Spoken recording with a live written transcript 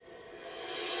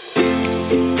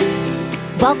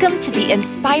Welcome to the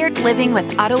Inspired Living with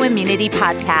Autoimmunity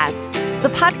podcast, the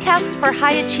podcast for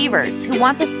high achievers who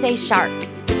want to stay sharp,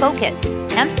 focused,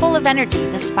 and full of energy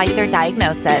despite their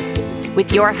diagnosis.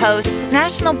 With your host,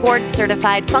 National Board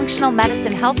Certified Functional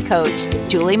Medicine Health Coach,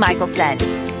 Julie Michelson,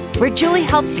 where Julie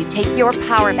helps you take your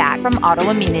power back from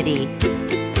autoimmunity.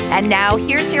 And now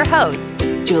here's your host,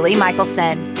 Julie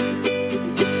Michelson.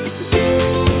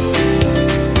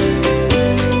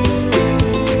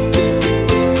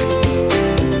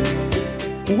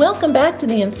 Welcome back to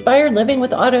the Inspired Living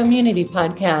with Autoimmunity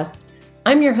podcast.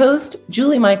 I'm your host,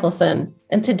 Julie Michelson,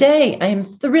 and today I am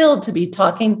thrilled to be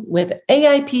talking with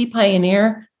AIP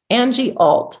pioneer Angie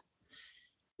Alt.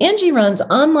 Angie runs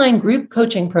online group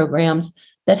coaching programs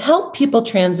that help people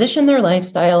transition their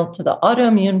lifestyle to the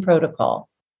autoimmune protocol.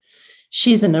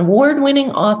 She's an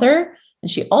award-winning author, and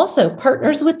she also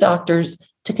partners with doctors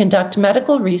to conduct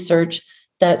medical research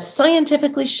that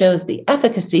scientifically shows the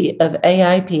efficacy of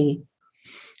AIP.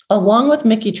 Along with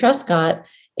Mickey Trescott,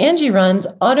 Angie runs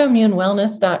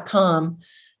autoimmunewellness.com,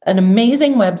 an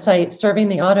amazing website serving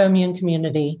the autoimmune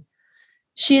community.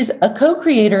 She's a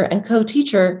co-creator and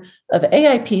co-teacher of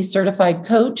AIP Certified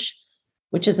Coach,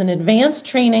 which is an advanced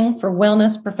training for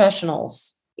wellness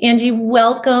professionals. Angie,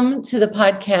 welcome to the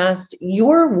podcast.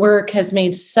 Your work has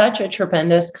made such a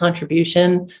tremendous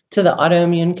contribution to the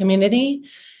autoimmune community.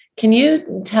 Can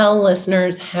you tell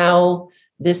listeners how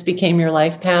this became your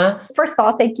life path? First of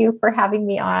all, thank you for having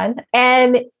me on.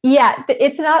 And yeah,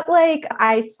 it's not like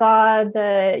I saw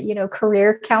the,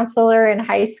 career counselor in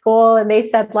high school and they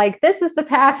said this is the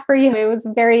path for you. It was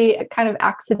a very kind of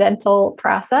accidental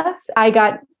process. I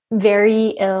got very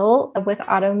ill with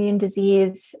autoimmune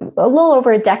disease a little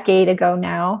over a decade ago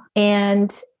now.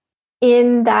 And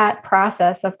in that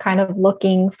process of kind of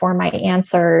looking for my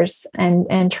answers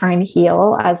and trying to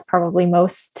heal, as probably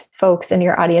most folks in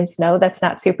your audience know, that's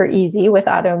not super easy with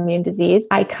autoimmune disease.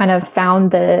 I kind of found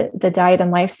the diet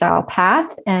and lifestyle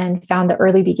path and found the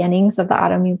early beginnings of the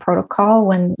autoimmune protocol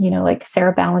when,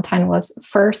 Sarah Ballantyne was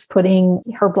first putting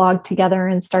her blog together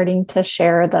and starting to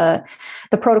share the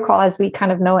protocol as we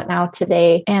kind of know it now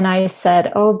today. And I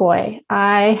said, oh boy,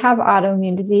 I have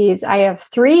autoimmune disease. I have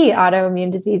 3 autoimmune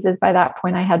diseases. By that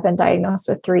point, I had been diagnosed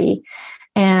with 3.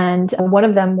 And one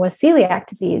of them was celiac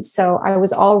disease. So I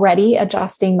was already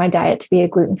adjusting my diet to be a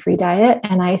gluten-free diet.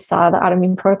 And I saw the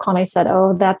autoimmune protocol and I said,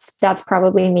 oh, that's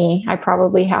probably me. I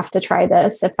probably have to try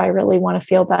this if I really want to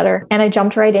feel better. And I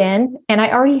jumped right in. And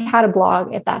I already had a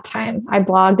blog at that time. I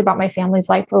blogged about my family's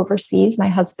life overseas. My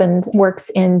husband works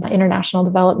in international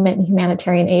development and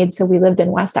humanitarian aid. So we lived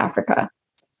in West Africa.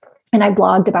 And I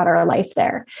blogged about our life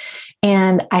there.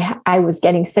 And I was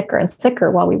getting sicker and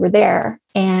sicker while we were there.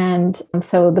 And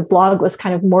so the blog was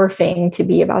kind of morphing to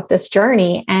be about this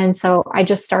journey. And so I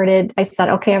said,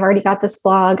 okay, I've already got this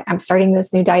blog. I'm starting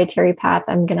this new dietary path.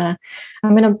 I'm going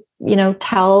to,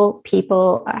 tell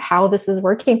people how this is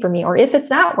working for me or if it's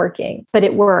not working, but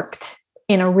it worked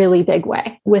in a really big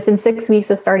way. Within 6 weeks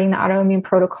of starting the autoimmune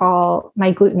protocol,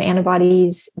 my gluten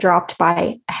antibodies dropped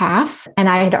by half. And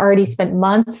I had already spent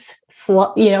months,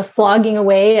 slogging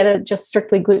away at a just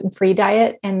strictly gluten-free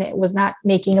diet, and it was not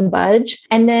making a budge.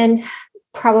 And then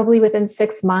probably within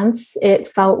 6 months, it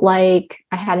felt like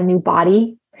I had a new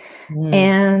body.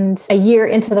 And a year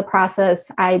into the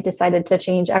process, I decided to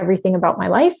change everything about my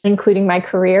life, including my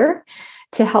career,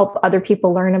 to help other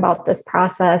people learn about this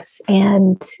process,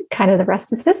 and kind of the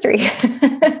rest is history.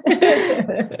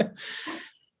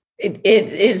 It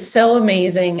is so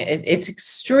amazing. It's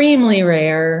extremely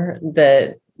rare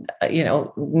that,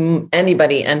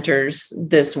 anybody enters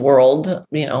this world.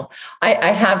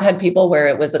 I have had people where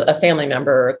it was a family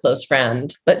member or a close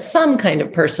friend, but some kind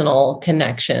of personal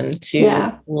connection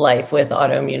to life with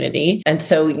autoimmunity. And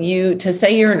so to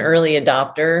say you're an early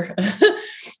adopter,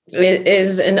 it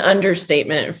is an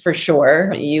understatement for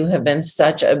sure. You have been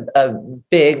such a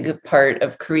big part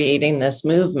of creating this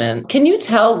movement. Can you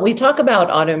tell, we talk about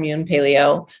autoimmune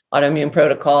paleo, autoimmune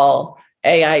protocol,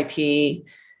 AIP.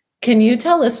 Can you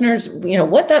tell listeners,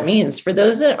 what that means for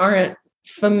those that aren't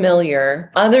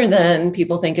familiar, other than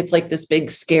people think it's like this big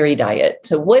scary diet?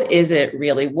 So what is it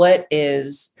really? What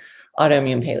is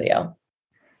autoimmune paleo?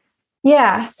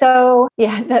 Yeah. So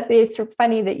it's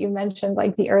funny that you mentioned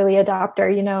the early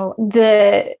adopter,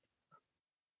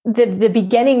 the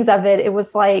beginnings of it, it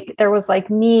was like, there was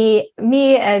like me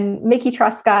and Mickey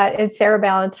Truscott and Sarah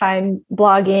Ballantyne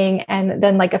blogging. And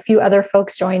then like a few other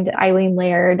folks joined. Eileen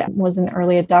Laird was an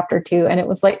early adopter too. And it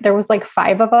was like, there was like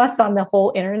 5 of us on the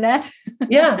whole internet.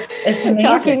 Yeah. It's amazing.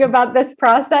 Talking about this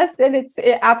process. And it's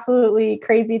absolutely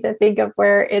crazy to think of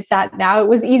where it's at now. It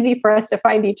was easy for us to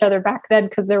find each other back then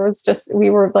because we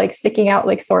were like sticking out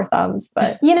like sore thumbs.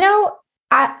 But,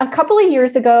 a couple of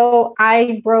years ago,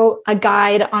 I wrote a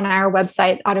guide on our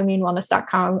website,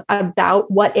 autoimmunewellness.com,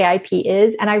 about what AIP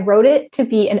is. And I wrote it to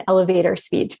be an elevator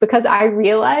speech because I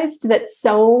realized that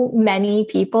so many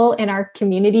people in our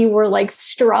community were like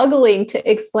struggling to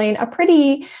explain a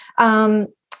pretty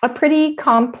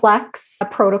complex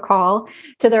protocol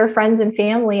to their friends and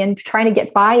family, and trying to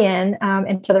get buy-in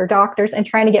and to their doctors and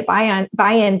trying to get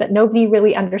buy-in, but nobody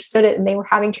really understood it and they were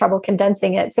having trouble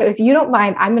condensing it. So if you don't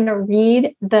mind, I'm going to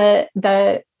read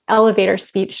the elevator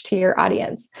speech to your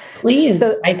audience. Please.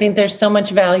 So, I think there's so much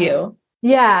value.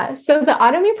 Yeah. So the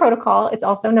autoimmune protocol, it's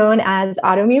also known as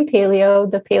autoimmune paleo,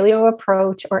 the paleo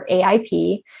approach, or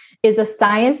AIP, is a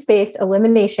science-based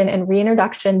elimination and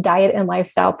reintroduction diet and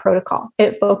lifestyle protocol.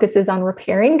 It focuses on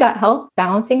repairing gut health,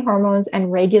 balancing hormones,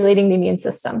 and regulating the immune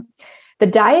system. The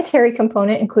dietary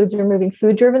component includes removing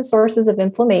food-driven sources of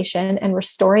inflammation and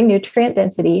restoring nutrient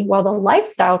density, while the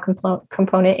lifestyle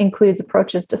component includes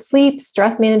approaches to sleep,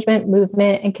 stress management,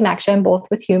 movement, and connection, both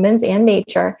with humans and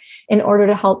nature, in order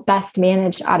to help best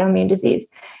manage autoimmune disease.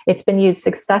 It's been used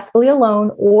successfully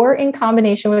alone or in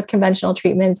combination with conventional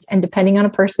treatments, and depending on a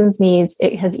person's needs,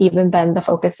 it has even been the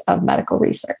focus of medical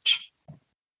research.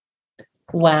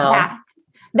 Wow.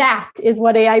 That is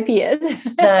what AIP is.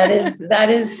 that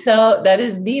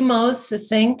is the most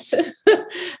succinct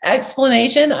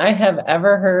explanation I have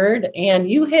ever heard.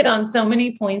 And you hit on so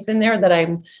many points in there that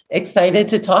I'm excited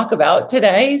to talk about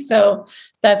today. So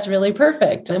that's really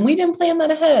perfect. And we didn't plan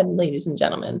that ahead, ladies and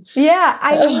gentlemen. Yeah.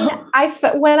 I mean,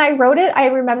 when I wrote it, I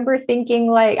remember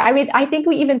thinking I think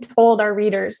we even told our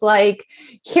readers, like,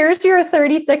 here's your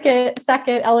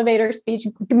 30-second elevator speech,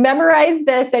 memorize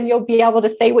this, and you'll be able to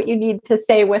say what you need to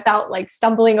say without like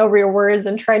stumbling over your words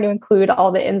and trying to include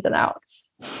all the ins and outs.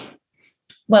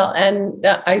 Well, and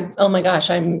oh my gosh,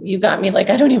 you got me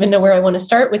like, I don't even know where I want to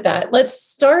start with that. Let's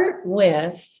start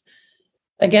with,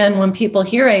 again, when people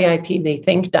hear AIP, they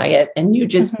think diet, and you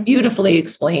just beautifully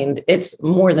explained it's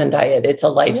more than diet. It's a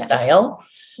lifestyle.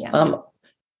 Yeah.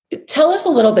 Tell us a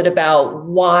little bit about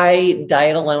why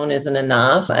diet alone isn't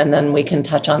enough, and then we can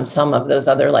touch on some of those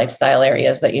other lifestyle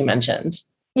areas that you mentioned.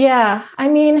 Yeah. I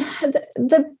mean,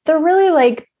 the really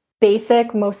like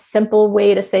basic, most simple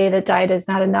way to say that diet is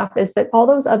not enough is that all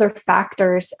those other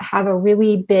factors have a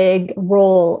really big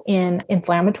role in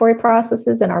inflammatory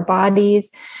processes in our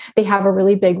bodies. They have a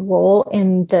really big role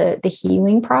in the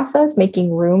healing process,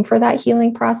 making room for that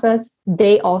healing process.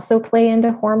 They also play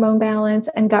into hormone balance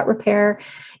and gut repair.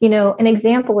 An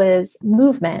example is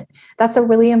movement. That's a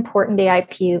really important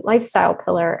AIP lifestyle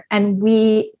pillar. And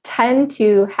we tend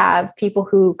to have people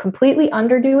who completely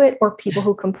underdo it or people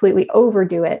who completely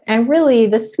overdo it. And really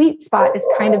the sweet spot is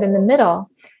kind of in the middle.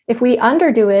 If we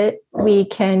underdo it, we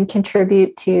can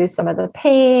contribute to some of the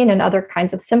pain and other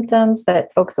kinds of symptoms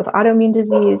that folks with autoimmune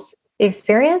disease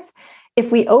experience.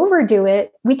 If we overdo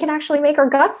it, we can actually make our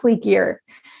guts leakier.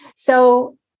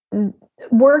 So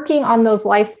working on those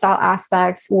lifestyle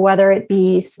aspects, whether it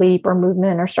be sleep or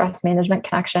movement or stress management,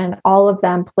 connection, all of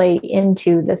them play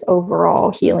into this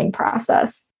overall healing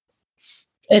process.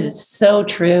 It is so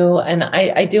true. And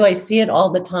I see it all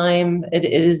the time. It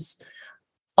is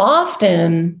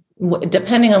often,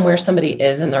 depending on where somebody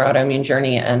is in their autoimmune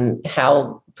journey and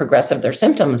how progressive their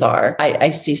symptoms are,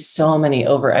 I see so many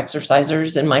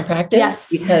over-exercisers in my practice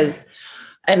because,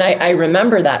 and I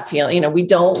remember that feeling, we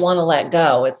don't want to let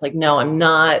go. It's like, no, I'm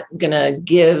not going to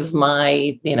give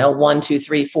my, 1, 2,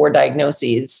 3, 4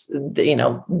 diagnoses,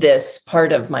 this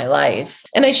part of my life.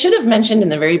 And I should have mentioned in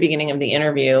the very beginning of the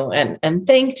interview and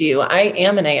thanked you. I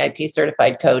am an AIP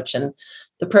certified coach, and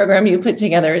the program you put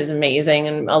together is amazing.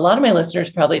 And a lot of my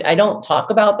listeners I don't talk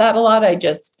about that a lot. I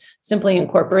just simply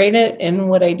incorporate it in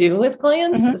what I do with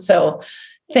clients. Mm-hmm. So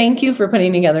thank you for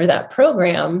putting together that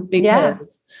program,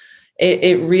 because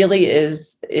it really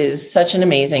is such an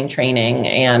amazing training,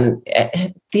 and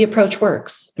the approach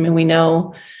works. I mean, we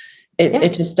know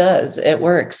it just does. It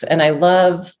works. And I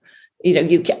love,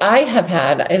 I have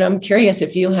had, and I'm curious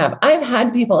if you have, I've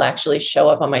had people actually show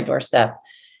up on my doorstep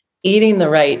eating the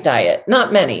right diet.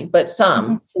 Not many, but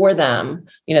some for them.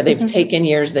 They've taken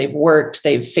years, they've worked,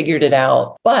 they've figured it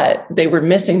out, but they were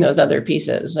missing those other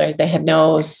pieces, right? They had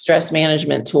no stress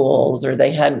management tools, or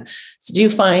so do you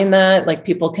find that like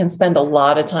people can spend a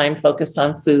lot of time focused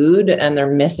on food and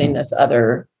they're missing this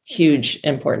other huge,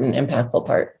 important, impactful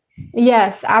part?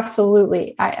 Yes,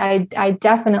 absolutely. I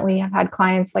definitely have had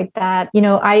clients like that.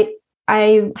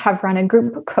 I have run a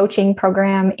group coaching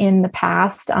program in the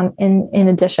past, in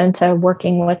addition to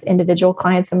working with individual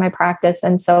clients in my practice.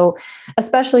 And so,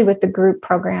 especially with the group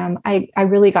program, I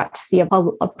really got to see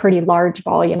a pretty large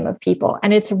volume of people.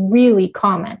 And it's really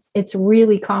common. It's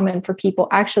really common for people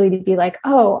actually to be like,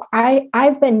 oh,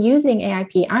 I've been using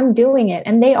AIP. I'm doing it.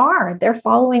 And they're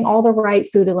following all the right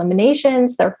food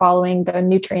eliminations. They're following the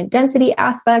nutrient density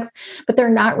aspects, but they're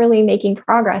not really making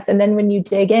progress. And then when you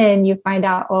dig in, you find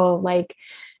out, oh, like,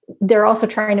 they're also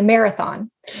trying to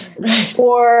marathon, right?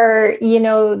 Or,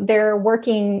 they're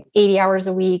working 80 hours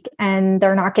a week and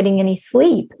they're not getting any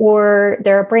sleep, or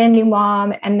they're a brand new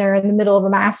mom and they're in the middle of a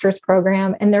master's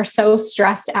program and they're so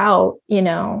stressed out,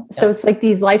 So it's like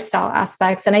these lifestyle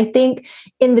aspects. And I think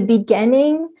in the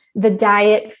beginning, the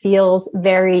diet feels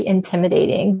very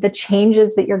intimidating. The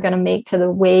changes that you're going to make to the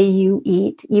way you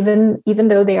eat, even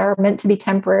though they are meant to be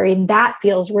temporary, that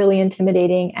feels really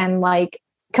intimidating. And like,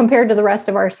 compared to the rest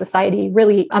of our society,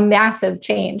 really a massive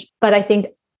change. But I think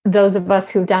those of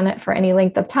us who've done it for any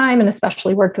length of time, and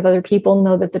especially worked with other people,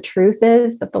 know that the truth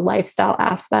is that the lifestyle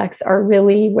aspects are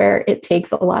really where it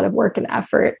takes a lot of work and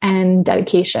effort and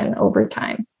dedication over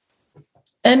time.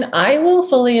 And I will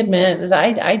fully admit that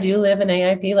I do live an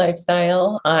AIP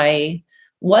lifestyle. I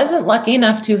wasn't lucky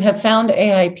enough to have found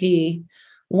AIP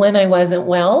when I wasn't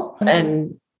well,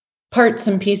 and parts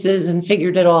and pieces and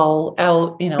figured it all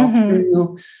out,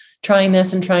 through trying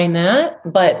this and trying that.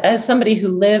 But as somebody who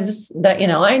lives that,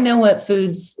 I know what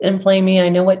foods inflame me. I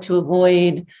know what to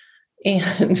avoid.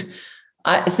 And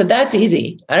so that's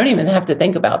easy. I don't even have to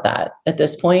think about that at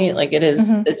this point. Like it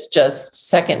is, it's just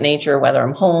second nature, whether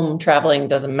I'm home, traveling,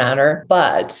 doesn't matter.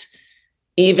 But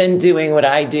even doing what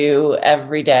I do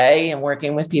every day and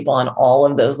working with people on all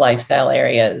of those lifestyle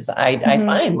areas, I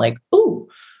find like, ooh,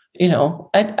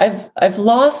 I've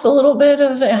lost a little bit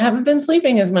of, I haven't been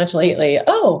sleeping as much lately.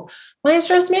 Oh, my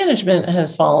stress management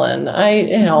has fallen.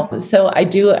 So I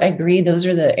agree. Those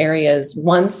are the areas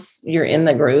once you're in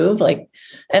the groove, like,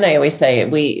 and I always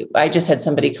say, I just had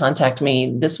somebody contact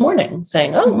me this morning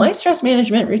saying, oh, my stress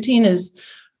management routine is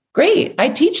great. I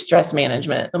teach stress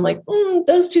management. I'm like,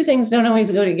 those two things don't always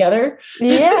go together.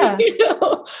 Yeah.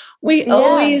 We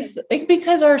always,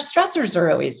 because our stressors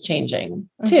are always changing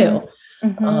too.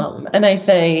 And I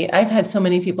say, I've had so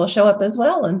many people show up as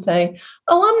well and say,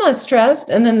 oh, I'm not stressed.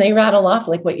 And then they rattle off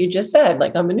like what you just said,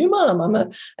 like, I'm a new mom. I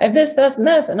have this, this, and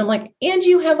this. And I'm like, and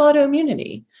you have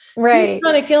autoimmunity. Right. You have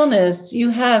chronic illness, you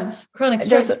have chronic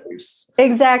stressors.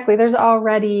 Exactly. There's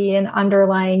already an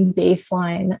underlying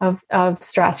baseline of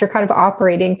stress. You're kind of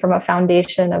operating from a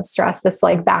foundation of stress, this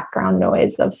like background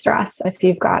noise of stress if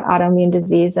you've got autoimmune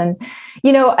disease. And,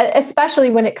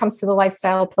 especially when it comes to the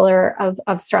lifestyle pillar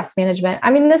of stress management, I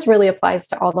mean, this really applies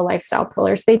to all the lifestyle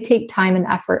pillars. They take time and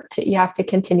effort. You have to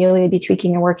continually be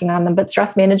tweaking and working on them. But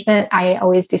stress management, I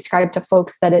always describe to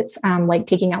folks that it's like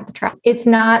taking out the trash. It's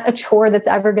not a chore that's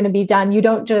ever going to be done. You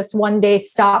don't just one day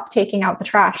stop taking out the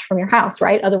trash from your house,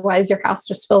 right? Otherwise, your house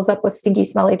just fills up with stinky,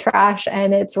 smelly trash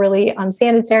and it's really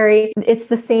unsanitary. It's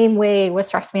the same way with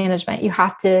stress management. You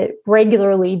have to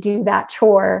regularly do that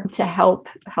chore to help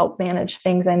manage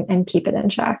things and keep it in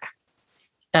check.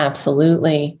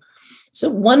 Absolutely. So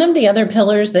one of the other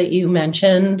pillars that you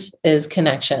mentioned is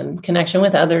connection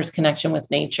with others, connection with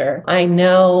nature. I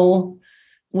know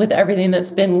with everything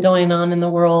that's been going on in the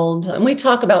world, and we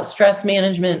talk about stress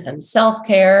management and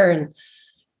self-care, and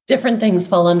different things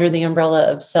fall under the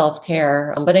umbrella of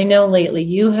self-care. But I know lately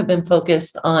you have been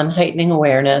focused on heightening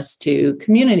awareness to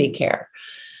community care.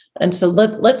 And so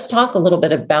let's talk a little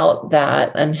bit about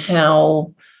that and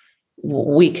how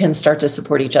we can start to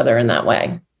support each other in that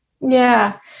way.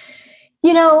 Yeah.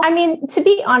 To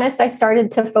be honest, I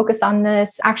started to focus on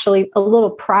this actually a little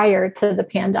prior to the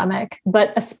pandemic,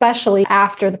 but especially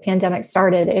after the pandemic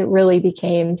started, it really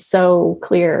became so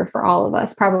clear for all of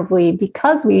us, probably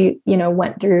because we,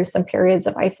 went through some periods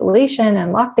of isolation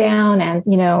and lockdown,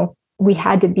 and, we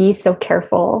had to be so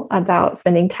careful about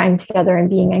spending time together and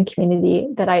being in community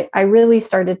that I really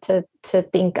started to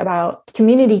think about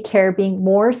community care being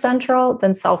more central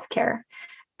than self-care.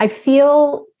 I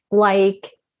feel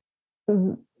like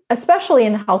especially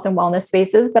in health and wellness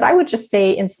spaces, but I would just say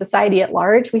in society at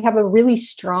large, we have a really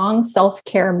strong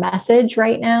self-care message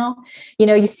right now.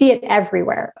 You see it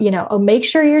everywhere, oh, make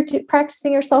sure you're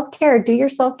practicing your self-care, do your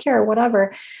self-care,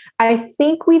 whatever. I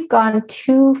think we've gone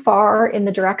too far in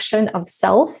the direction of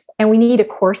self, and we need a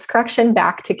course correction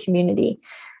back to community.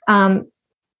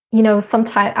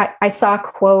 Sometimes I saw a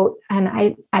quote,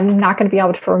 and I'm not going to be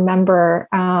able to remember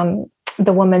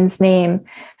the woman's name,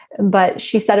 but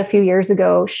she said a few years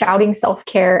ago, shouting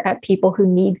self-care at people who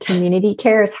need community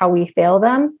care is how we fail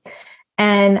them.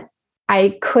 And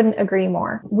I couldn't agree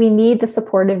more. We need the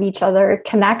support of each other.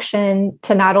 Connection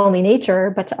to not only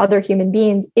nature, but to other human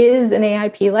beings is an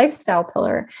AIP lifestyle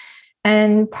pillar.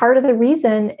 And part of the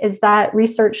reason is that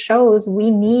research shows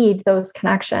we need those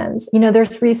connections.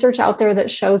 There's research out there that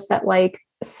shows that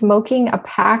smoking a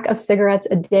pack of cigarettes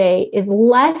a day is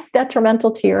less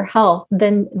detrimental to your health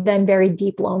than very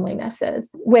deep loneliness is,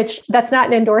 which that's not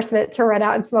an endorsement to run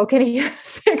out and smoke any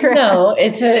cigarettes. No,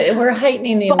 we're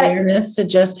heightening the awareness to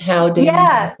just how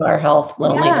damaging to our health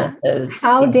loneliness is.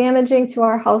 How damaging to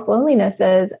our health loneliness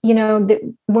is.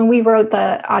 When we wrote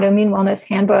the Autoimmune Wellness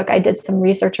Handbook, I did some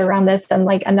research around this. And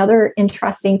another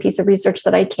interesting piece of research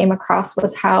that I came across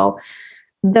was how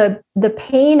the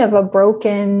pain of a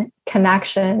broken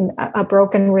connection, a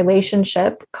broken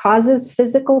relationship causes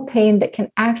physical pain that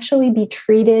can actually be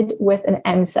treated with an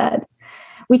NSAID.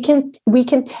 We can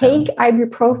take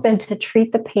ibuprofen to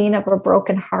treat the pain of a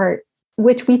broken heart,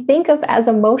 which we think of as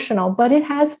emotional, but it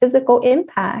has physical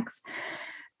impacts.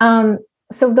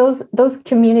 So those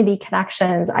community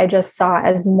connections I just saw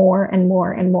as more and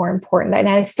more and more important. And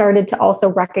I started to also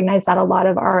recognize that a lot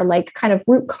of our kind of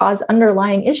root cause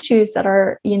underlying issues that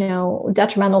are,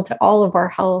 detrimental to all of our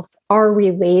health are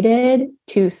related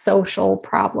to social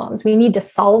problems. We need to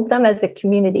solve them as a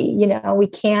community. We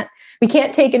can't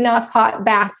take enough hot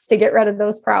baths to get rid of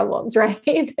those problems,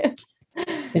 right?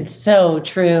 It's so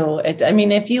true.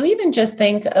 If you even just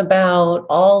think about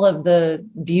all of the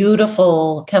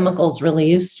beautiful chemicals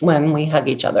released when we hug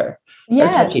each other or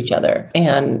touch each other,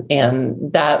 and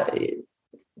that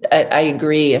I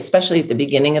agree, especially at the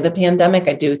beginning of the pandemic,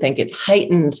 I do think it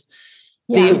heightened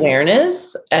the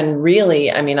awareness. And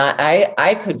really,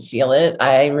 I could feel it.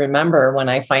 I remember when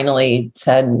I finally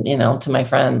said, to my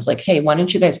friends, hey, why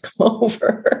don't you guys come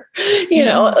over?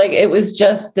 It was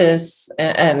just this.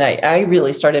 And I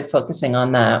really started focusing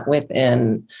on that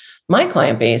within my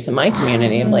client base and my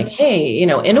community of hey,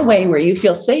 in a way where you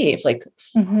feel safe,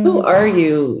 who are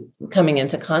you coming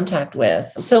into contact with?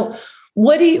 So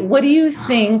what do you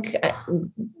think,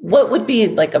 what would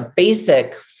be a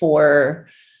basic for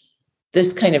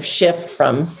this kind of shift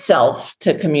from self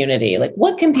to community?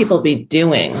 What can people be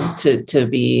doing to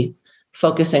be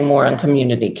focusing more on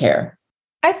community care?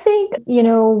 I think,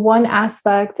 one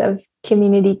aspect of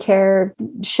community care,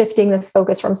 shifting this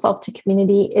focus from self to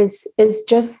community is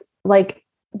just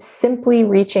simply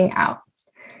reaching out,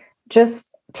 just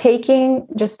taking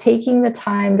the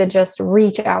time to just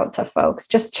reach out to folks,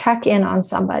 just check in on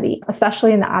somebody,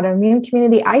 especially in the autoimmune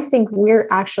community. I think we're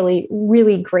actually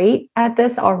really great at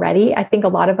this already. I think a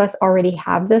lot of us already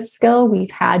have this skill.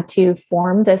 We've had to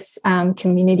form this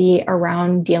community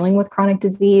around dealing with chronic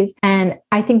disease. And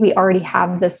I think we already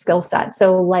have this skill set.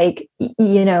 So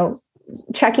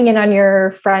checking in on your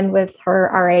friend with her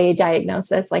RA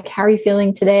diagnosis, how are you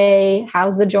feeling today?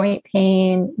 How's the joint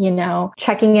pain?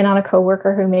 Checking in on a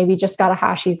coworker who maybe just got a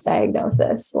Hashimoto's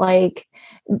diagnosis.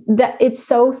 That it's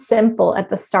so simple at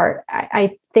the start.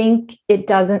 I think it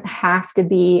doesn't have to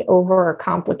be over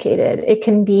complicated. It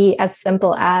can be as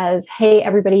simple as, hey,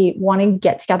 everybody want to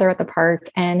get together at the park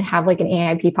and have an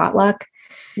AIP potluck.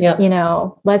 Yeah.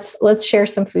 Let's share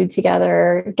some food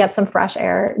together, get some fresh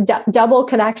air, double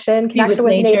connection with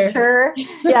nature.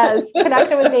 Yes.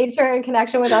 Connection with nature and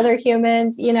connection with other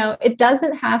humans. It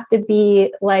doesn't have to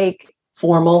be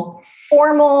formal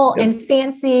and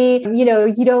fancy.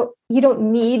 You don't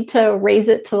need to raise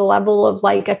it to the level of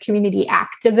a community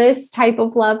activist type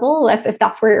of level. If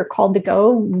that's where you're called to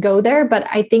go there. But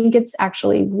I think it's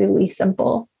actually really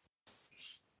simple.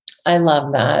 I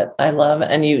love that.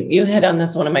 And you hit on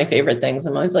this, one of my favorite things.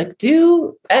 I'm always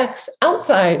do X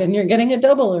outside and you're getting a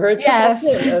double or a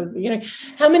triple.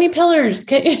 How many pillars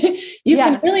can you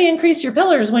can really increase your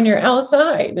pillars when you're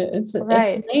outside. It's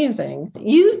amazing.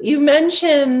 You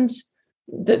mentioned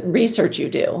the research you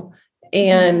do,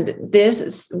 and this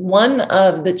is one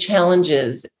of the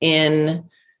challenges in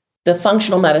the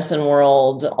functional medicine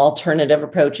world, alternative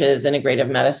approaches, integrative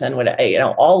medicine,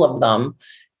 all of them,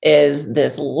 is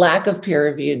this lack of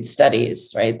peer-reviewed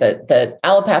studies, right? That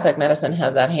allopathic medicine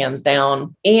has that hands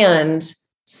down. And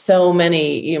so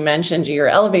many, you mentioned your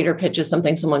elevator pitch is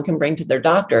something someone can bring to their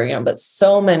doctor, but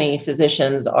so many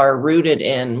physicians are rooted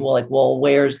in, well,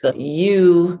 where's the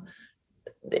you?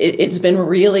 It's been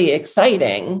really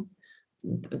exciting.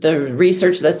 The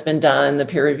research that's been done, the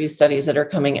peer review studies that are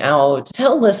coming out.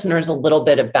 Tell listeners a little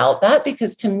bit about that,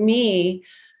 because to me,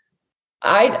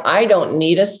 I don't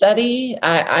need a study.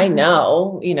 I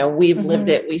know, we've lived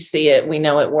it, we see it, we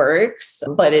know it works.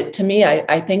 But to me,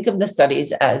 I think of the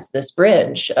studies as this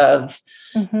bridge of,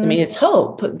 to me, it's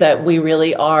hope that we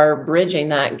really are bridging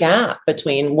that gap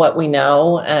between what we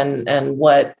know and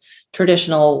what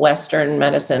traditional Western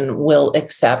medicine will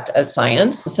accept as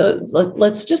science. So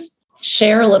let's just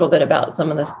share a little bit about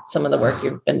some of the work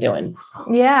you've been doing.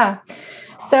 Yeah.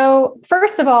 So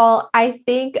first of all, I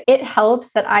think it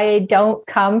helps that I don't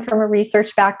come from a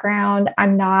research background.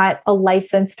 I'm not a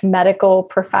licensed medical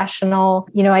professional.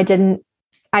 I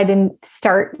didn't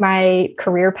start my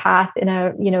career path in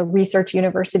a, research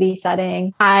university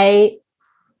setting.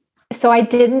 So I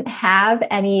didn't have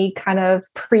any kind of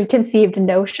preconceived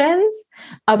notions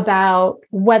about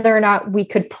whether or not we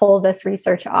could pull this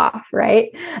research off, right?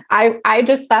 I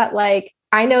just thought,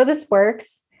 I know this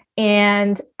works.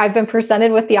 And I've been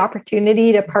presented with the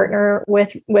opportunity to partner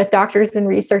with doctors and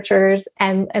researchers,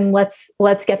 and let's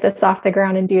get this off the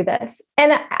ground and do this.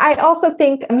 And I also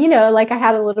think, I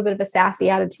had a little bit of a sassy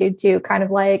attitude too, kind of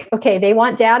okay, they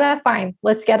want data, fine,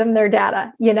 let's get them their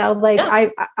data.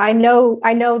 I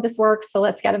know this works, so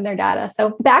let's get them their data.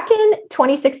 So back in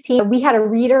 2016, we had a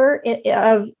reader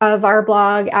of our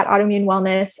blog at Autoimmune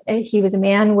Wellness. He was a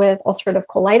man with ulcerative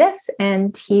colitis,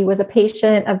 and he was a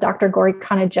patient of Dr. Gori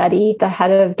Kanajetti, the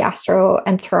head of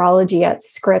gastroenterology at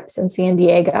Scripps in San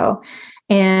Diego.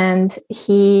 And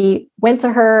he went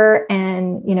to her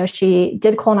and, she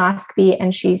did colonoscopy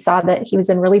and she saw that he was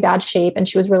in really bad shape. And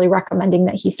she was really recommending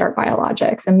that he start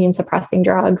biologics, immune suppressing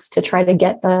drugs, to try to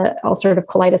get the ulcerative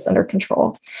colitis under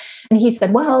control. And he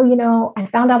said, well, I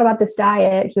found out about this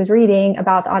diet. He was reading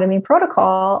about the autoimmune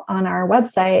protocol on our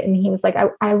website. And he was like,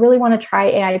 I really want to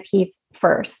try AIP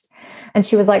first. And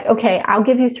she was like, okay, I'll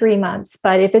give you 3 months,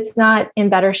 but if it's not in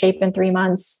better shape in 3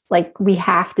 months, we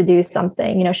have to do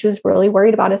something. She was really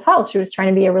worried about his health. She was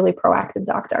trying to be a really proactive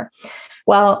doctor.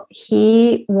 Well,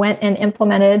 he went and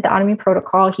implemented the autoimmune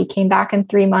protocol. He came back in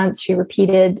 3 months. She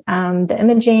repeated the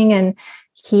imaging, and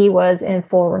he was in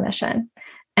full remission.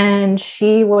 And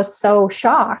she was so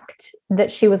shocked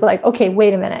that she was like, okay,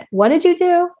 wait a minute. What did you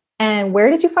do? And where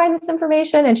did you find this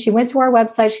information? And she went to our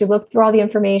website. She looked through all the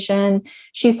information.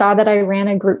 She saw that I ran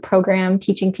a group program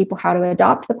teaching people how to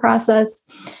adopt the process.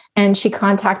 And she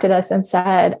contacted us and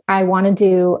said, I want to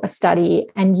do a study,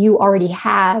 and you already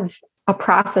have a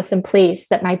process in place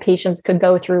that my patients could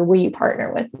go through. Will you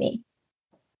partner with me?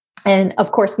 And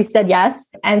of course, we said yes.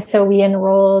 And so we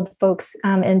enrolled folks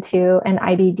into an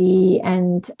IBD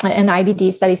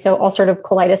study, so ulcerative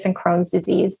colitis and Crohn's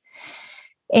disease.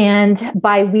 And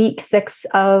by week 6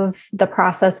 of the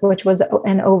process, which was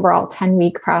an overall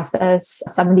 10-week process,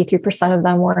 73% of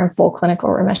them were in full clinical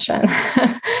remission.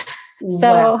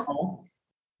 So wow.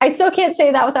 I still can't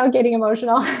say that without getting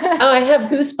emotional. Oh, I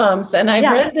have goosebumps, and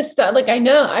I've read this stuff.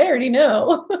 I already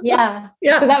know. Yeah.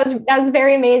 So that was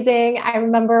very amazing. I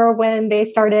remember when they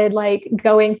started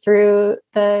going through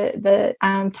the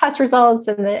test results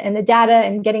and the data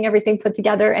and getting everything put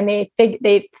together, and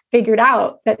they figured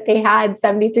out that they had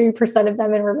 73% of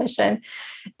them in remission.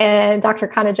 And Dr.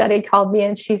 Kanajetti called me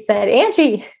and she said,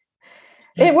 Angie,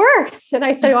 it works. And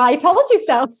I said, well, I told you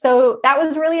so. So that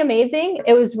was really amazing.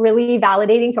 It was really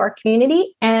validating to our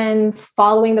community. And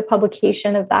following the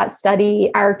publication of that study,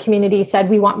 our community said,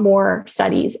 we want more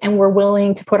studies and we're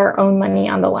willing to put our own money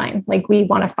on the line. We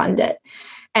want to fund it.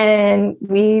 And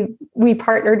we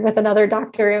partnered with another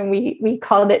doctor and we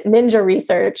called it Ninja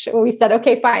Research. We said,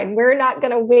 okay, fine. We're not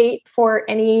going to wait for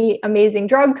any amazing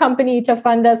drug company to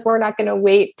fund us. We're not going to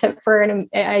wait for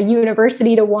a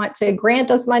university to want to grant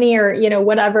us money or,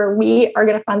 whatever. We are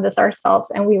going to fund this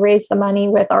ourselves. And we raised the money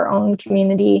with our own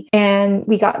community. And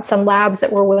we got some labs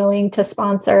that were willing to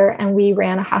sponsor. And we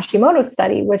ran a Hashimoto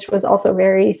study, which was also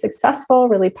very successful,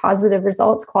 really positive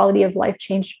results. Quality of life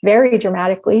changed very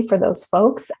dramatically for those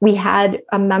folks. We had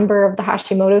a member of the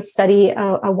Hashimoto study,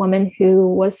 a woman who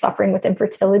was suffering with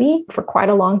infertility for quite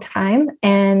a long time.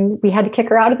 And we had to kick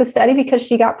her out of the study because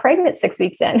she got pregnant 6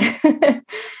 weeks in.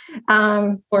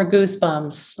 Or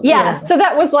goosebumps. Yeah. So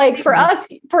that was for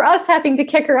us having to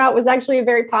kick her out was actually a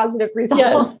very positive result.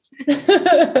 Yes.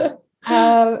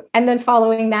 And then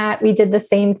following that, we did the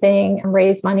same thing and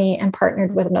raised money and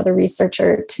partnered with another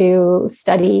researcher to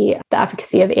study the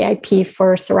efficacy of AIP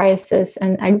for psoriasis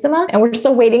and eczema. And we're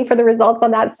still waiting for the results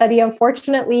on that study.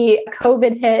 Unfortunately,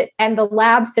 COVID hit and the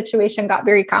lab situation got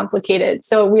very complicated.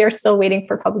 So we are still waiting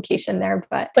for publication there.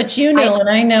 But you know, and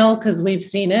I know because we've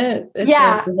seen it,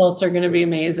 the results are going to be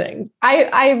amazing.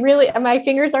 I really, my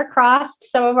fingers are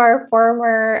crossed. Some of our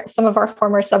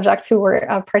former subjects who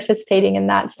were participating in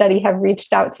that study have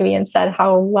reached out to me and said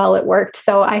how well it worked.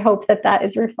 So I hope that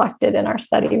is reflected in our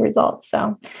study results.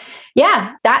 So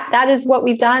yeah, that is what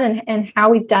we've done and how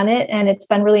we've done it. And it's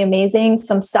been really amazing.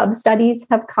 Some sub-studies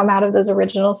have come out of those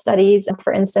original studies.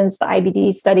 For instance, the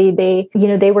IBD study,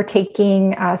 they were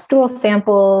taking stool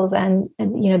samples and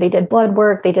they did blood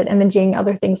work, they did imaging,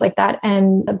 other things like that.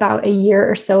 And about a year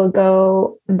or so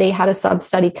ago, they had a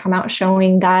sub-study come out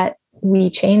showing that we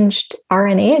changed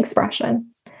RNA expression.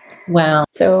 Wow.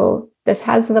 So this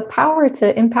has the power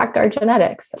to impact our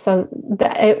genetics. So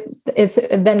it's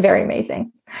been very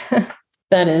amazing.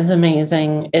 That is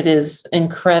amazing. It is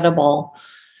incredible.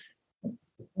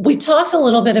 We talked a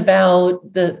little bit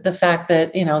about the fact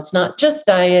that, it's not just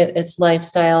diet, it's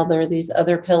lifestyle. There are these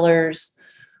other pillars.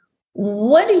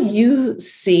 What do you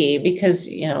see? Because,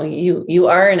 you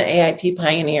are an AIP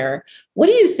pioneer. What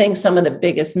do you think some of the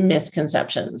biggest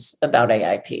misconceptions about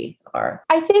AIP are?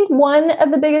 I think one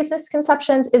of the biggest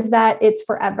misconceptions is that it's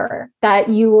forever, that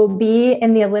you will be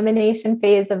in the elimination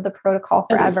phase of the protocol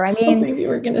forever. I mean, you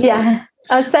were going to say.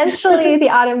 Essentially, the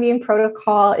autoimmune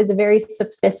protocol is a very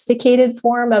sophisticated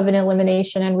form of an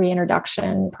elimination and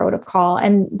reintroduction protocol.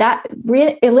 And that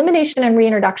elimination and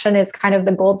reintroduction is kind of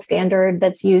the gold standard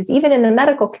that's used even in the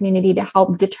medical community to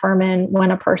help determine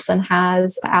when a person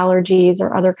has allergies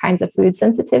or other kinds of food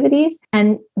sensitivities.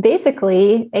 And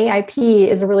basically, AIP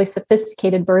is a really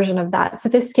sophisticated version of that,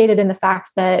 sophisticated in the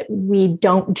fact that we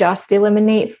don't just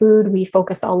eliminate food. We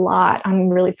focus a lot on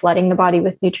really flooding the body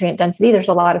with nutrient density. There's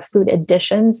a lot of food additions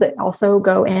that also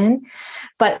go in.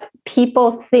 But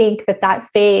people think that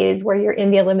phase where you're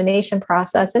in the elimination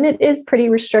process, and it is pretty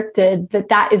restricted,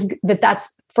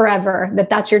 that's forever,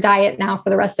 that's your diet now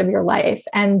for the rest of your life.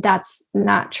 And that's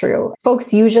not true.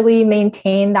 Folks usually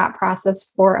maintain that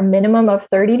process for a minimum of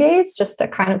 30 days just to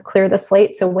kind of clear the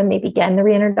slate. So when they begin the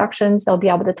reintroductions, they'll be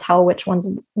able to tell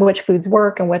which foods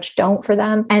work and which don't for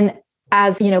them. And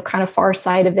as kind of far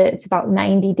side of it, it's about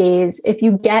 90 days. If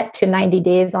you get to 90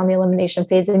 days on the elimination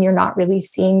phase and you're not really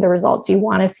seeing the results you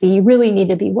want to see, you really need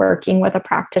to be working with a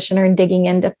practitioner and digging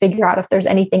in to figure out if there's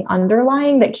anything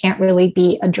underlying that can't really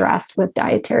be addressed with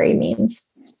dietary means.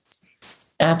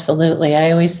 Absolutely.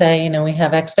 I always say, we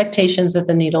have expectations that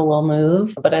the needle will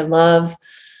move, but I love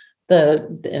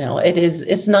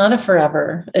it's not a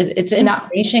forever. It's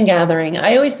information gathering.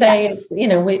 I always say it's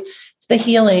the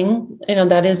healing,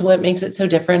 that is what makes it so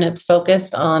different. It's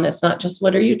focused on, it's not just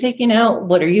what are you taking out,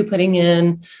 what are you putting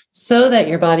in so that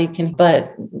your body can,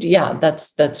 but yeah,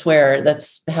 that's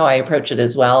how I approach it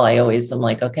as well. I always am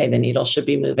like, okay, the needle should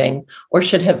be moving or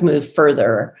should have moved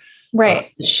further.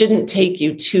 Right. It shouldn't take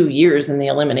you 2 years in the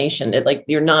elimination.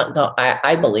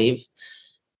 I believe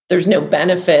there's no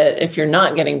benefit if you're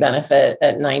not getting benefit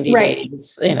at 90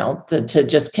 days, to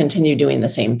just continue doing the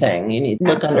same thing. You need to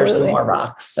look under some more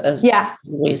rocks, as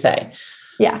we say.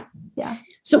 Yeah. Yeah.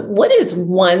 So what is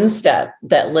one step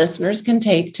that listeners can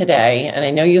take today? And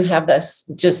I know you have this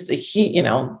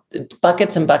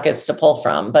buckets and buckets to pull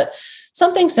from, but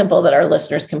something simple that our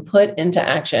listeners can put into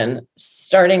action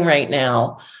starting right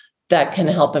now that can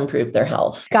help improve their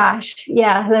health. Gosh.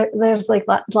 Yeah. There's like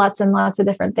lots and lots of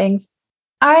different things.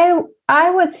 I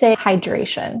would say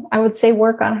hydration. I would say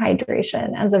work on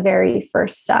hydration as a very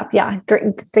first step. Yeah.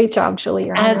 Great job, Julie.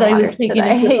 You're on as I was taking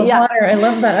a sip of water. I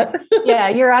love that. Yeah.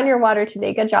 You're on your water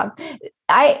today. Good job.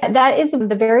 That is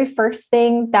the very first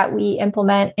thing that we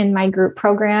implement in my group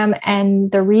program.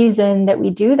 And the reason that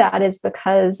we do that is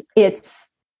because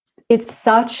it's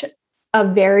such a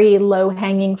very low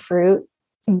hanging fruit,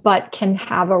 but can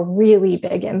have a really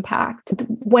big impact.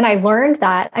 When I learned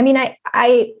that,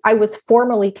 I was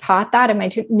formally taught that in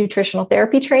my nutritional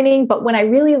therapy training, but when I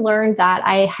really learned that,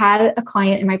 I had a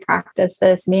client in my practice,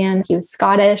 this man, he was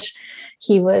Scottish,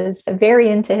 he was very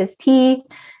into his tea,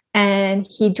 and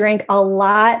he drank a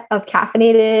lot of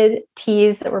caffeinated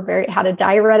teas that had a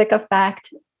diuretic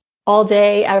effect all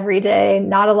day, every day,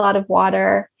 not a lot of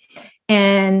water.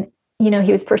 And,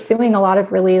 he was pursuing a lot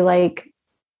of really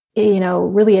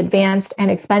really advanced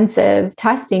and expensive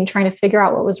testing, trying to figure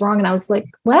out what was wrong. And I was like,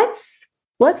 let's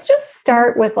just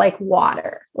start with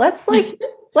water. Let's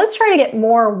let's try to get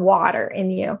more water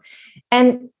in you.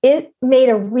 And it made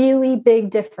a really big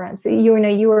difference. You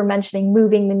were mentioning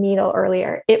moving the needle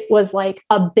earlier. It was like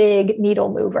a big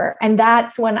needle mover. And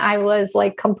that's when I was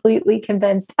like completely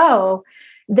convinced, oh,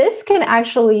 this can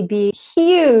actually be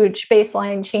huge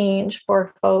baseline change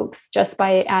for folks just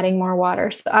by adding more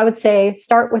water. So I would say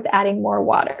start with adding more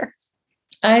water.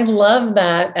 I love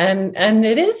that. And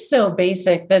it is so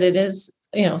basic that it is,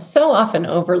 so often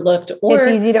overlooked, or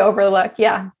it's easy to overlook.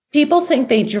 Yeah. People think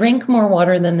they drink more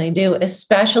water than they do,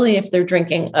 especially if they're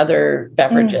drinking other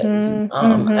beverages.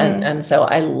 And so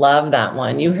I love that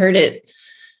one. You heard it.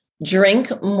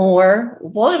 Drink more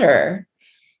water.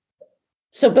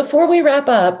 So before we wrap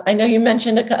up, I know you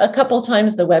mentioned a couple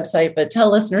times the website, but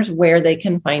tell listeners where they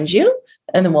can find you.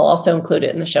 And then we'll also include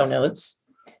it in the show notes.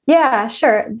 Yeah,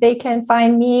 sure. They can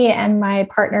find me and my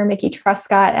partner, Mickey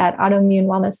Truscott, at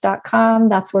autoimmunewellness.com.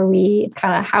 That's where we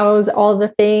kind of house all the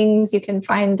things. You can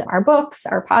find our books,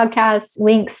 our podcasts,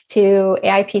 links to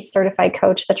AIP Certified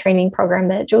Coach, the training program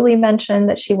that Julie mentioned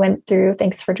that she went through.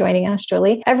 Thanks for joining us,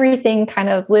 Julie. Everything kind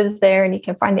of lives there, and you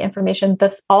can find the information.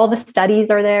 All the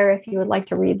studies are there if you would like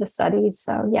to read the studies.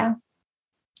 So, yeah.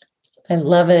 I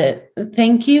love it.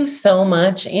 Thank you so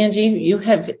much, Angie. You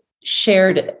have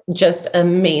shared just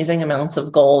amazing amounts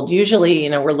of gold. Usually,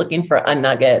 we're looking for a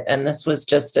nugget, and this was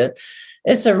just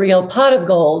it's a real pot of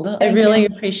gold. I really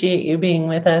appreciate you being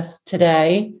with us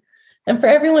today. And for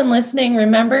everyone listening,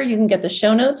 remember, you can get the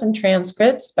show notes and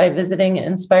transcripts by visiting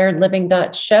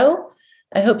inspiredliving.show.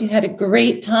 I hope you had a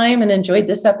great time and enjoyed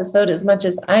this episode as much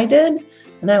as I did,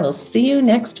 and I will see you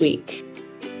next week.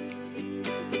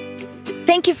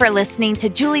 Thank you for listening to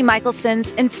Julie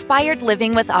Michelson's Inspired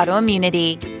Living with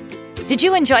Autoimmunity. Did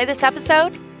you enjoy this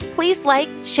episode? Please like,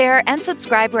 share, and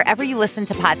subscribe wherever you listen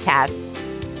to podcasts.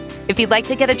 If you'd like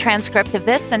to get a transcript of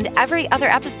this and every other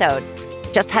episode,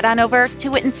 just head on over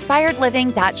to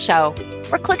inspiredliving.show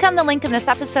or click on the link in this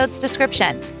episode's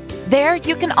description. There,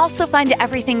 you can also find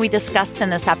everything we discussed in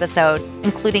this episode,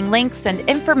 including links and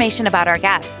information about our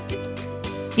guest.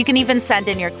 You can even send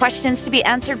in your questions to be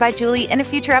answered by Julie in a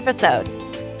future episode.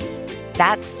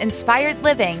 That's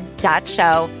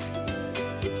inspiredliving.show.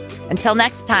 Until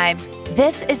next time,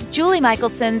 this is Julie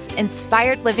Michelson's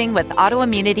Inspired Living with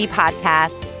Autoimmunity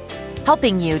podcast,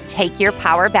 helping you take your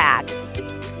power back.